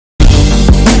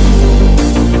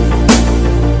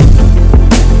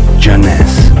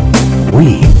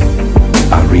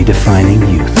redefining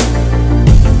youth.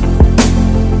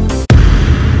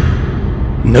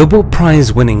 Nobel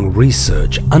Prize-winning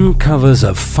research uncovers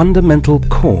a fundamental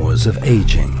cause of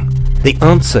aging. The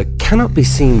answer cannot be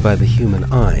seen by the human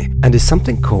eye and is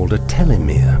something called a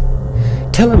telomere.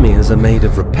 Telomeres are made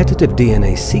of repetitive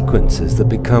DNA sequences that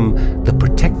become the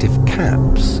protective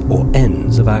caps or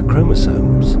ends of our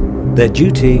chromosomes. Their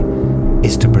duty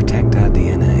is to protect our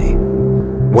DNA.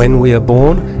 When we are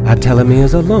born, our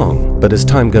telomeres are long, but as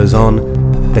time goes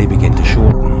on, they begin to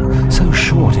shorten. So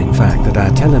short, in fact, that our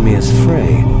telomeres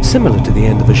fray, similar to the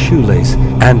end of a shoelace,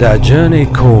 and our journey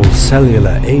called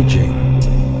cellular aging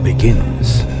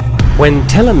begins. When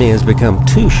telomeres become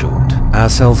too short, our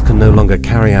cells can no longer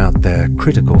carry out their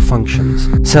critical functions.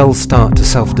 Cells start to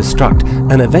self-destruct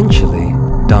and eventually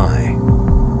die.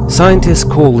 Scientists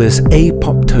call this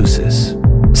apoptosis.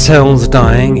 Cells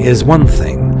dying is one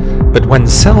thing, but when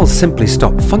cells simply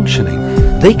stop functioning,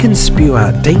 they can spew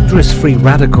out dangerous free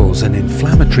radicals and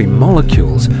inflammatory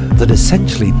molecules that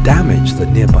essentially damage the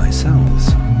nearby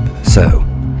cells. So,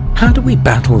 how do we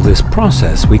battle this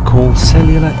process we call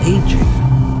cellular aging?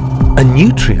 A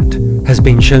nutrient has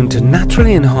been shown to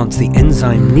naturally enhance the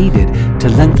enzyme needed to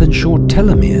lengthen short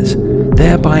telomeres,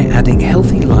 thereby adding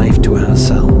healthy life to our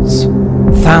cells.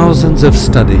 Thousands of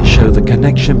studies show the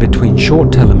connection between short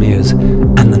telomeres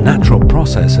and the natural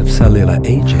process of cellular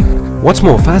aging. What's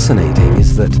more fascinating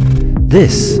is that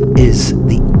this is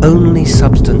the only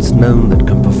substance known that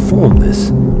can perform this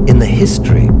in the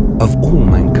history of all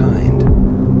mankind.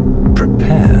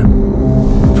 Prepare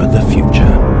for the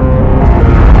future.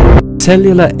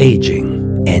 Cellular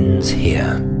aging ends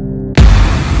here.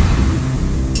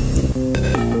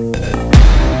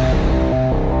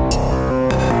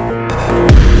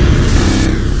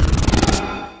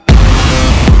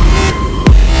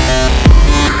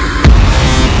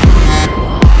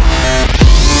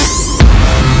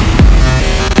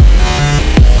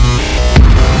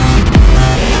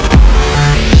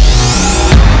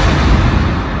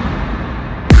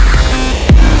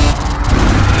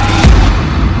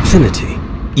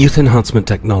 FINITI, youth enhancement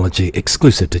technology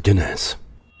exclusive to JEUNESSE.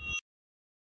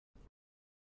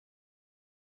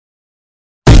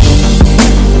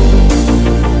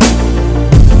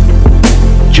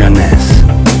 JEUNESSE,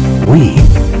 we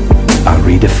are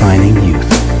redefining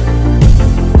youth.